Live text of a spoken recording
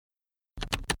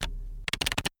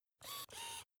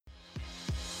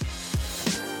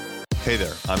Hey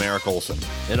there, I'm Eric Olson.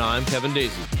 And I'm Kevin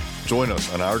Daisy. Join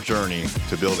us on our journey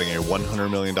to building a $100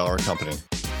 million company.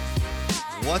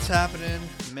 What's happening?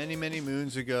 Many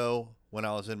moons ago, when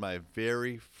I was in my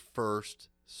very first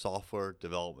software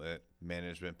development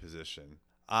management position,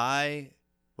 I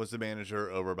was the manager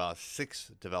over about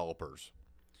 6 developers.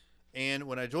 And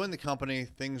when I joined the company,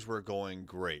 things were going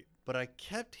great. But I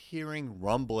kept hearing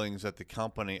rumblings at the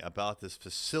company about this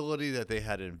facility that they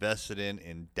had invested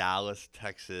in Dallas,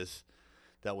 Texas,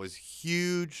 that was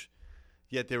huge,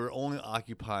 yet they were only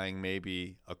occupying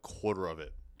maybe a quarter of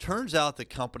it. Turns out the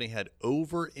company had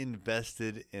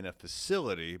over-invested in a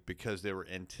facility because they were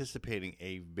anticipating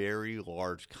a very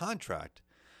large contract.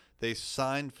 They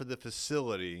signed for the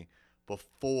facility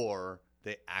before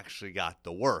they actually got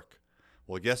the work.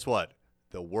 Well, guess what?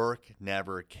 The work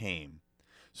never came.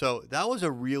 So that was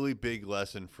a really big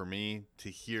lesson for me to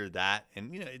hear that.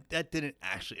 And, that didn't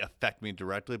actually affect me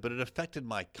directly, but it affected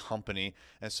my company.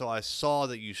 And so I saw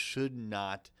that you should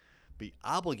not be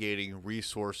obligating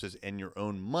resources and your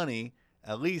own money,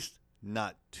 at least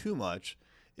not too much,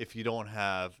 if you don't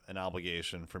have an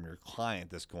obligation from your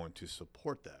client that's going to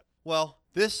support that. Well,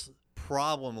 this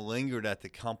problem lingered at the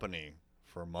company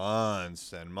for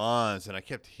months and months, and I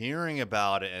kept hearing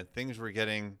about it, and things were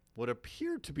getting what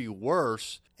appeared to be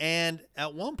worse. And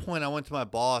at one point I went to my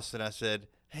boss and I said,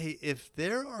 hey, if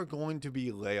there are going to be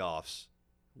layoffs,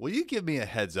 will you give me a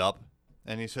heads up?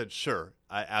 And he said, sure,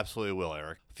 I absolutely will,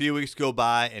 Eric. A few weeks go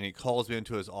by and he calls me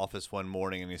into his office one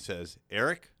morning and he says,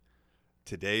 Eric,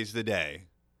 today's the day.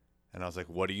 And I was like,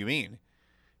 what do you mean?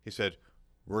 He said,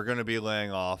 we're going to be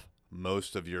laying off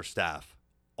most of your staff,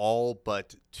 all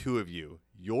but 2 of you.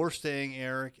 You're staying,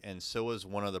 Eric, and so is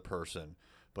one other person.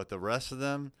 But the rest of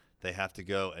them, they have to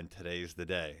go, and today's the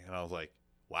day. And I was like,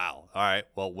 wow. All right,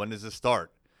 well, when does this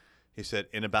start? He said,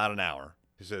 in about an hour.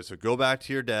 He said, so go back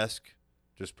to your desk,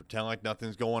 just pretend like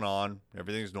nothing's going on,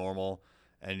 everything's normal,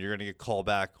 and you're going to get called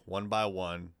back one by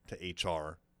one to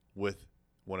HR with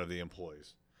one of the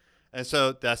employees. And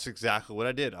so that's exactly what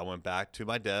I did. I went back to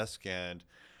my desk, and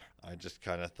I just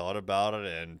kind of thought about it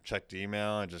and checked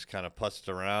email and just kind of putzed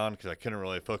around because I couldn't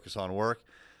really focus on work.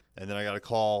 And then I got a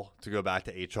call to go back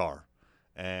to HR.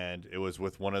 And it was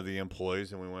with one of the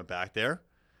employees, and we went back there.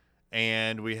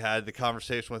 And we had the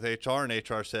conversation with HR, and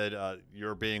HR said,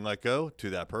 you're being let go to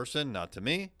that person, not to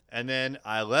me. And then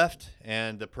I left,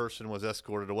 and the person was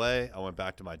escorted away. I went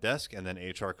back to my desk, and then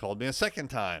HR called me a second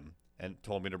time and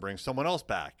told me to bring someone else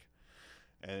back.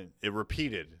 And it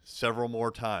repeated several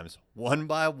more times. One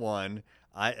by one,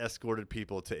 I escorted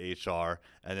people to HR,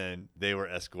 and then they were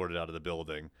escorted out of the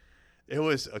building. It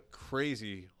was a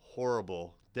crazy,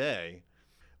 horrible day.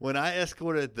 When I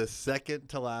escorted the second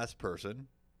to last person,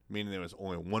 meaning there was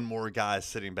only one more guy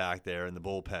sitting back there in the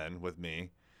bullpen with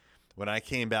me, when I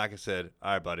came back and said,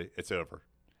 all right, buddy, it's over.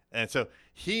 And so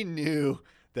he knew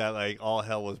that all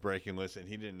hell was breaking loose, and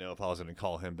he didn't know if I was going to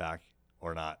call him back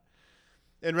or not.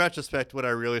 In retrospect, what I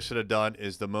really should have done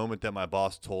is the moment that my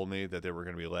boss told me that there were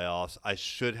going to be layoffs, I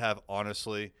should have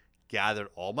honestly gathered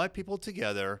all my people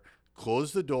together,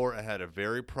 closed the door, and had a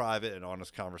very private and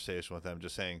honest conversation with them,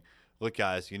 just saying, look,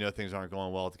 guys, things aren't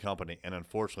going well at the company, and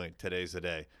unfortunately, today's the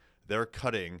day. They're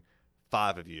cutting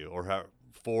 5 of you, or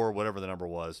 4, whatever the number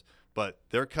was, but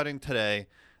they're cutting today,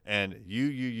 and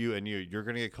you're going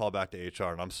to get called back to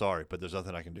HR, and I'm sorry, but there's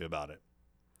nothing I can do about it.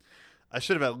 I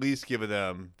should have at least given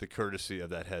them the courtesy of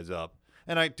that heads up.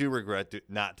 And I do regret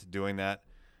not doing that.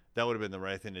 That would have been the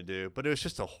right thing to do. But it was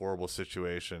just a horrible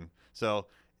situation. So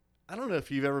I don't know if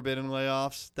you've ever been in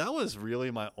layoffs. That was really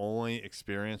my only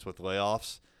experience with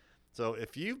layoffs. So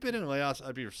if you've been in layoffs,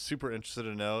 I'd be super interested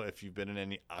to know if you've been in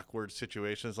any awkward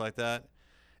situations like that.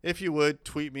 If you would,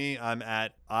 tweet me. I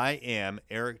am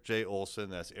Eric J. Olson.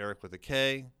 That's Eric with a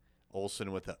K,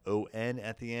 Olson with an O-N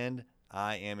at the end.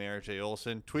 I am Eric J.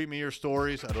 Olson. Tweet me your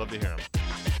stories. I'd love to hear them.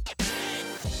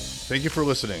 Thank you for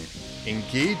listening.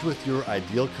 Engage with your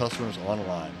ideal customers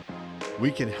online.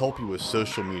 We can help you with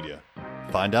social media.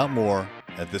 Find out more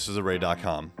at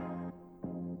thisisarray.com.